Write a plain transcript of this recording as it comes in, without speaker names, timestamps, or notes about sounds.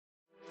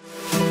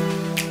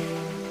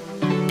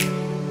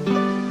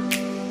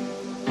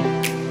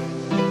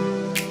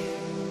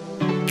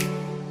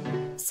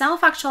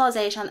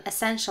self-actualization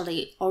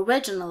essentially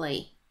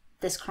originally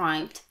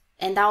described,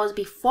 and that was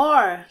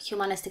before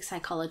humanistic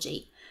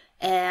psychology,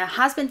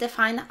 has been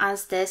defined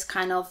as this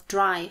kind of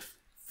drive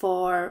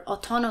for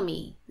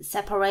autonomy,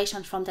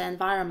 separation from the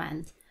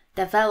environment,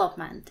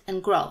 development,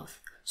 and growth.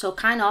 So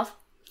kind of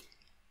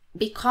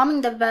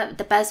becoming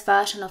the best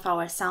version of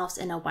ourselves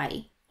in a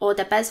way, or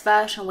the best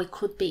version we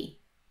could be.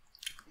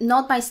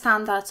 Not by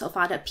standards of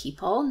other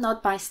people,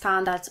 not by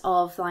standards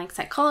of like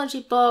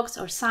psychology books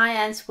or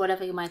science,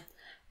 whatever you might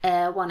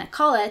want to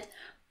call it,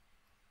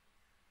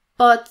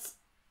 but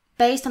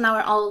based on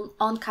our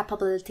own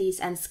capabilities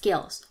and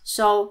skills.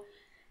 So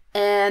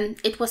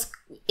it was,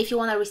 if you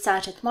want to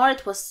research it more,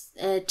 it was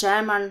a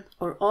German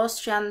or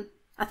Austrian,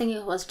 I think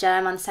it was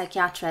German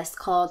psychiatrist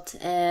called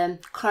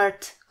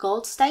Kurt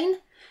Goldstein,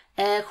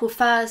 who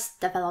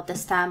first developed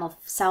this term of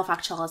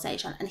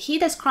self-actualization. And he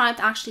described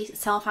actually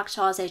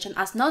self-actualization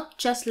as not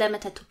just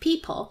limited to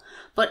people,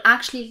 but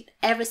actually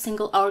every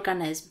single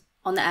organism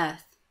on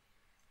Earth.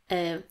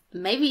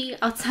 Maybe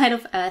outside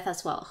of Earth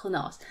as well, who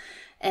knows.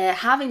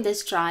 Having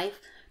this drive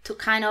to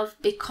kind of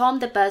become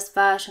the best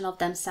version of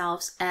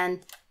themselves and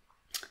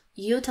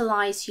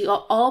utilize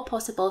your all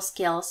possible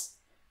skills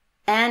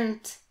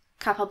and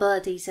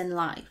capabilities in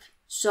life.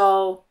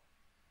 So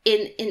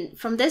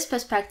from this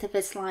perspective,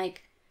 it's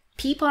like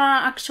people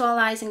are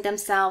actualizing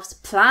themselves,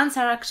 plants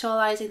are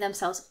actualizing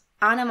themselves,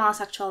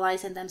 animals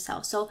actualizing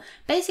themselves. So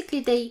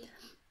basically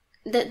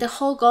the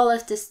whole goal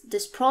of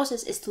this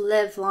process is to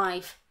live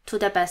life to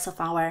the best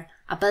of our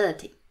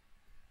ability.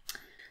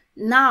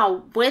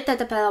 Now, with the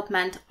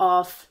development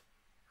of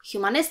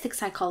humanistic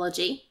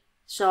psychology,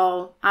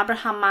 so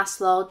Abraham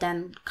Maslow,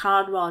 then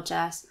Carl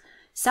Rogers,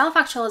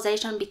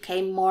 self-actualization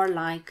became more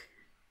like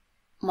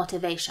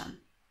motivation.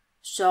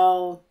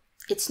 So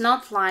it's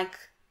not like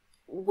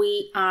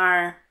we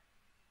might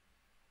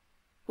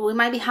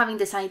be having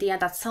this idea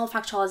that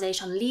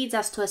self-actualization leads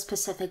us to a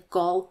specific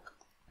goal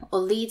or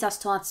leads us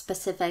to a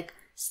specific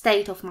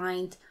state of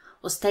mind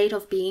or state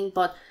of being,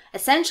 but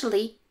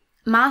essentially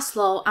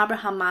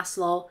Abraham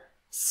Maslow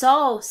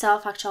saw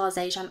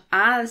self-actualization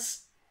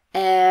as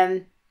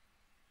a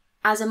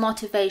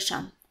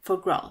motivation for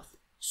growth.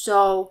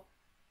 So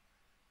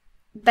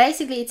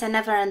basically it's a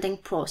never-ending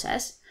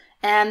process,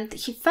 and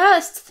he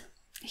first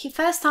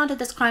started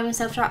describing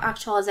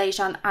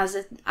self-actualization as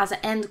an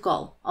end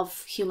goal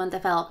of human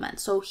development.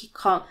 So he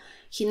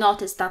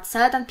noticed that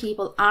certain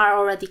people are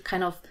already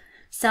kind of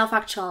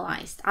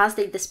self-actualized as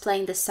they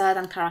display the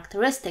certain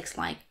characteristics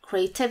like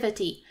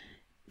creativity,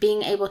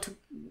 being able to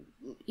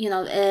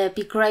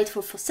be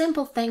grateful for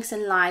simple things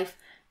in life,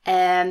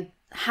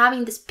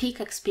 having these peak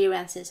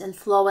experiences and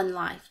flow in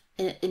life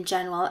in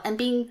general, and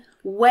being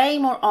way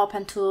more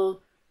open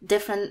to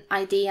different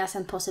ideas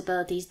and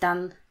possibilities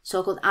than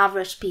so-called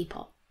average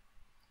people.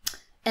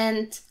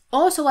 And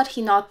also what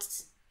he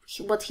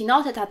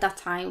noted at that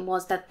time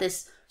was that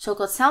this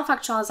so-called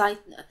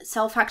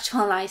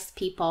self-actualized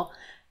people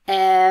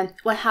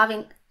were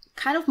having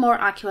kind of more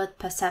accurate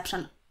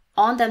perception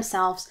on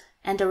themselves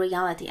and the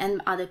reality and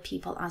other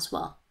people as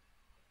well.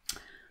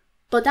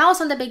 But that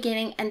was on the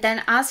beginning, and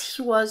then as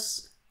he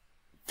was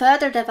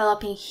further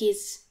developing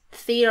his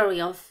theory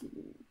of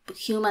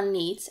human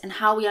needs and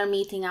how we are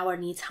meeting our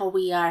needs, how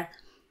we are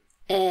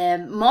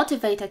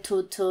motivated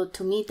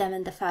to meet them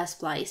in the first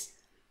place,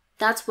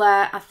 that's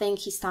where I think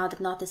he started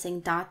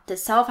noticing that the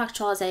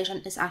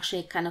self-actualization is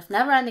actually a kind of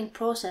never-ending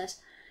process.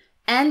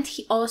 And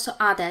he also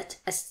added,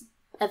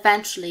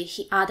 eventually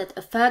he added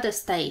a further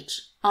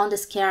stage on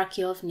this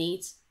hierarchy of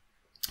needs.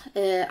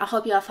 I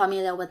hope you are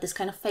familiar with this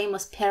kind of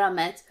famous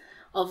pyramid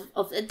of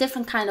a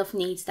different kind of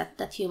needs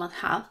that humans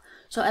have.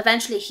 So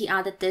eventually he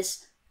added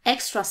this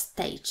extra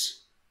stage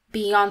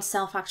beyond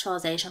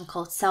self-actualization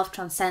called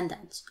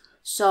self-transcendence.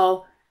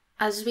 So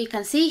as we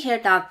can see here,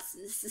 that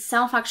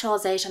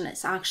self-actualization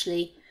is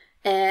actually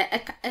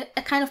a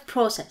kind of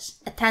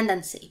process, a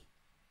tendency.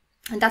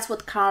 And that's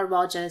what Carl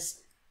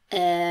Rogers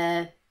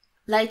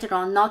later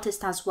on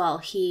noticed as well.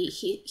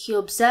 He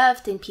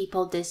observed in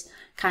people this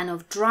kind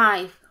of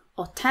drive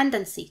or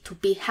tendency to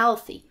be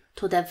healthy,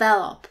 to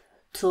develop,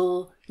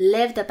 to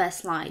live the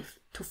best life,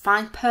 to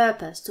find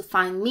purpose, to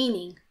find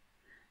meaning,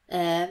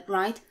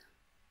 right?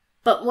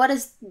 But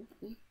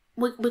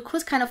we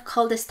could kind of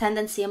call this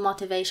tendency a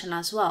motivation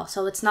as well.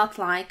 So it's not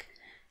like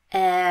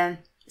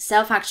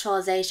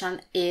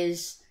self-actualization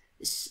is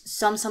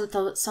some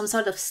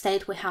sort of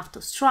state we have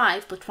to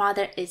strive, but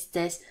rather is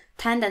this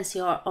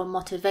tendency or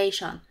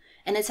motivation.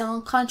 And it's an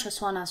unconscious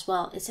one as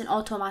well. It's an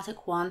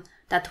automatic one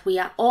that we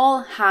are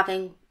all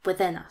having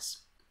within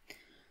us.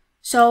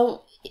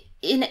 So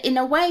in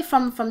a way,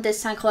 from this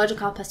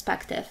psychological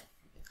perspective,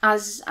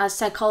 as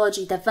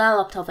psychology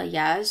developed over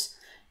years,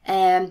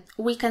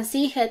 we can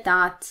see here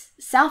that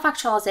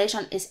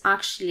self-actualization is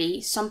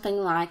actually something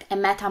like a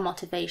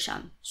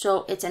meta-motivation.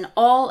 So it's an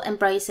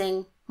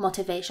all-embracing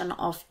motivation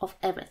of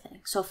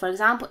everything. So for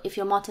example, if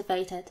you're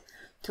motivated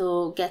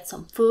to get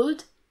some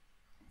food,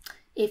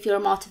 if you're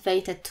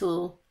motivated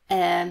to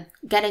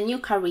get a new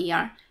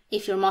career,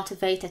 if you're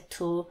motivated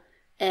to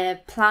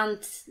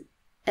plant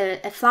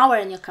a flower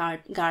in your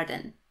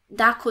garden,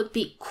 that could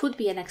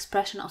be an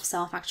expression of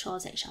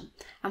self-actualization.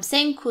 I'm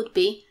saying could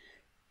be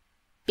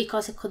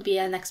because it could be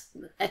an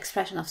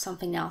expression of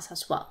something else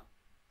as well.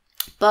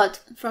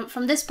 But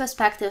from this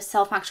perspective,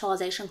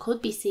 self-actualization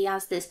could be seen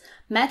as this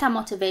meta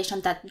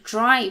motivation that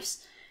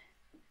drives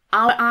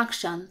our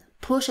action,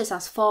 pushes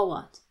us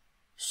forward.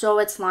 So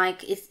it's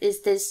like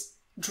it's this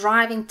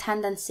driving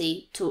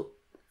tendency to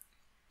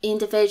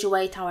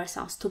individuate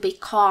ourselves, to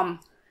become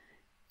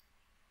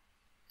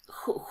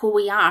who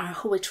we are,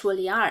 who we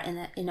truly are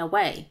in a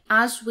way.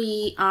 As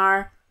we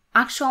are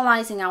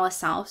actualizing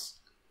ourselves,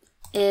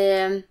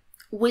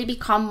 we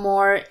become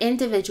more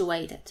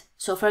individuated.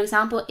 So for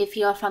example, if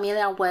you are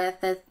familiar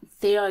with the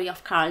theory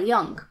of Carl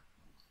Jung,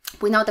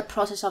 we know the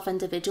process of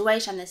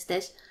individuation is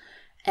this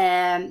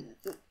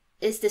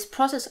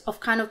process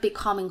of kind of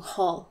becoming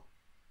whole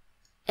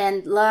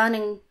and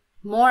learning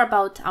more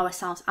about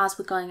ourselves as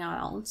we're going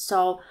along.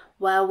 So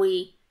where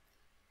we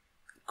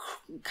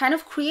kind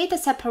of create a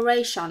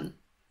separation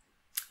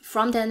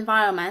from the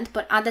environment,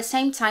 but at the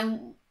same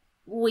time,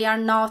 we are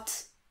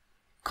not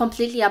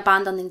completely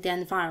abandoning the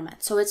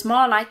environment. So it's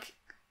more like,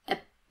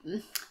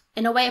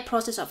 in a way, a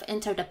process of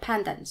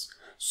interdependence.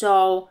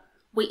 So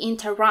we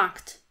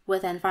interact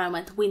with the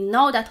environment. We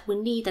know that we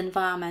need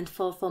environment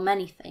for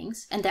many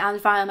things, and the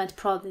environment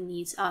probably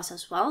needs us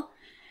as well.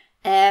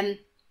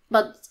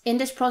 But in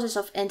this process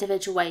of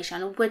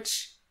individuation,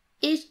 which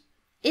is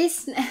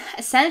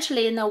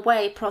essentially in a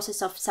way a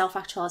process of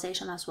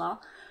self-actualization as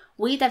well,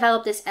 we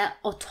develop this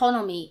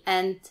autonomy,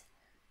 and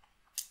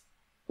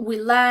we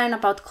learn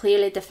about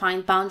clearly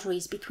defined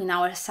boundaries between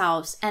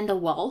ourselves and the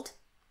world,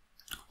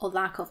 or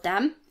lack of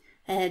them,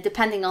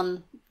 depending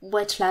on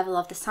which level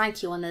of the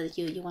psyche you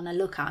want to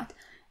look at.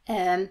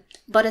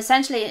 But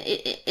essentially,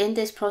 in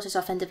this process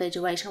of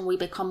individuation, we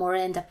become more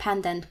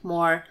independent,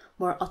 more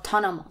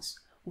autonomous.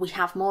 We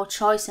have more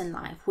choice in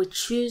life. We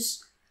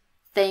choose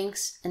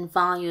things and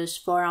values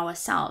for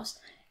ourselves.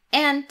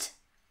 And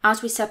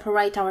as we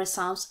separate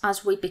ourselves,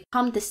 as we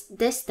become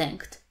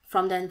distinct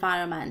from the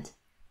environment,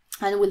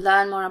 and we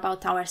learn more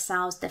about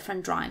ourselves,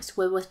 different drives,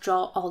 we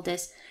withdraw all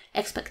these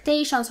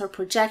expectations or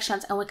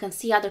projections, and we can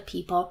see other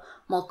people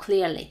more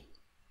clearly.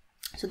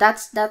 So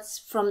that's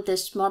from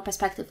this more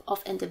perspective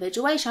of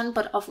individuation,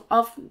 but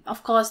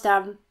of course there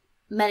are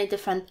many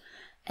different,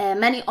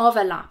 many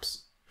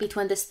overlaps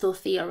between these two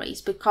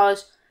theories,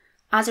 because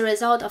as a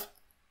result of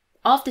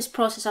this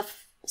process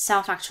of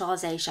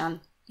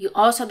self-actualization, you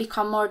also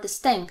become more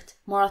distinct,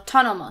 more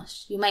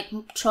autonomous. You make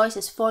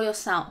choices for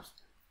yourself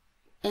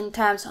in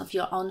terms of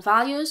your own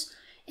values,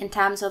 in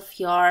terms of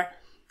your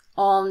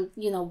own,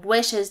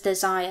 wishes,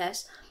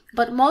 desires.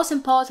 But most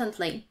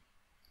importantly,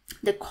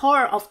 the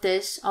core of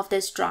this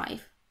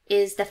drive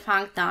is the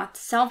fact that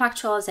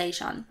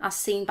self-actualization, as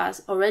seen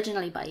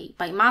originally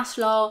by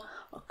Maslow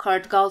or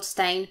Kurt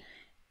Goldstein,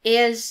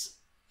 is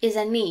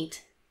a need.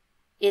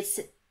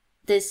 It's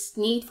this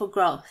need for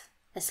growth,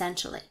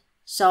 essentially.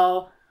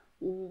 So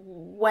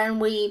when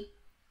we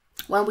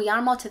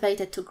are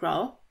motivated to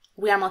grow,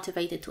 we are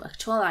motivated to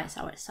actualize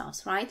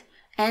ourselves, right?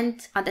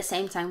 And at the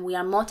same time, we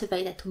are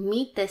motivated to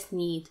meet this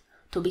need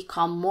to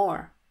become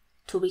more,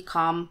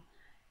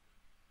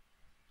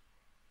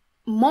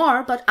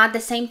 but at the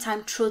same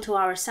time true to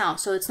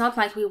ourselves. So it's not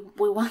like we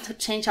want to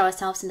change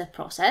ourselves in the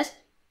process,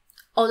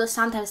 although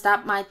sometimes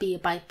that might be a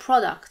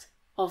byproduct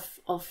of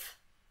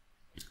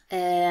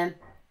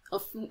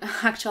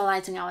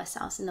actualizing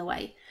ourselves in a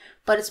way.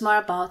 But it's more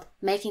about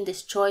making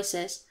these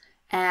choices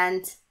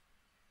and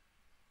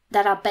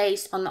that are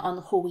based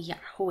on who we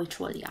are, who we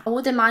truly are. I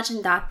would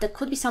imagine that there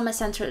could be some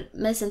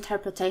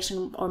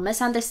misinterpretation or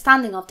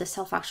misunderstanding of the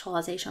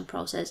self-actualization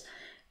process,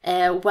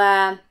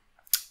 where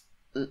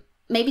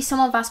maybe some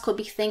of us could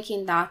be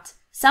thinking that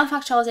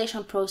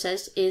self-actualization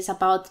process is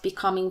about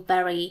becoming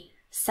very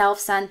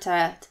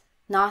self-centered,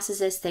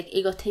 narcissistic,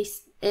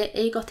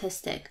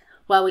 egotistic,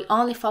 where we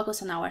only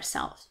focus on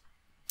ourselves.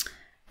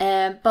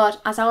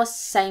 But as I was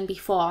saying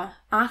before,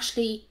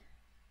 actually,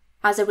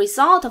 as a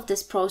result of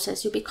this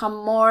process, you become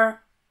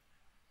more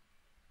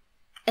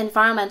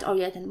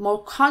environment-oriented,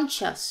 more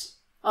conscious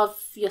of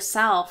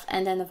yourself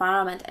and the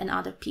environment and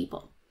other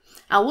people.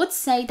 I would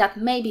say that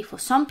maybe for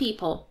some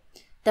people,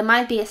 there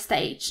might be a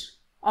stage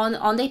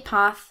on their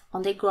path,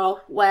 on their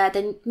growth, where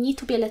they need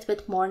to be a little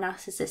bit more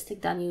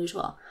narcissistic than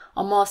usual,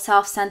 or more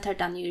self-centered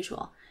than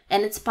usual.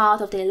 And it's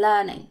part of their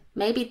learning.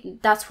 Maybe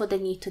that's what they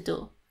need to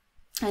do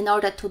in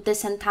order to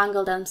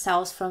disentangle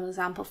themselves, for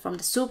example, from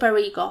the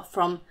superego,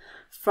 from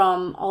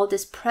all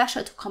this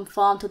pressure to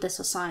conform to the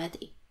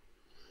society.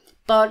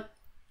 But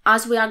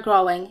as we are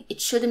growing,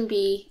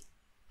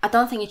 I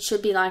don't think it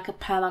should be like a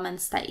permanent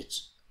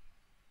stage,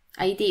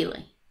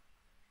 ideally.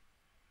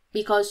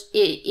 Because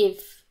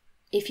if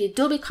you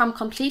do become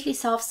completely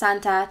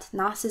self-centered,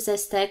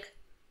 narcissistic,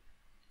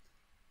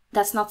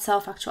 that's not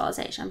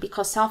self-actualization,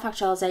 because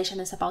self-actualization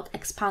is about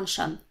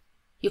expansion.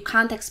 You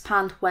can't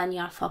expand when you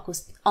are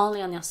focused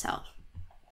only on yourself.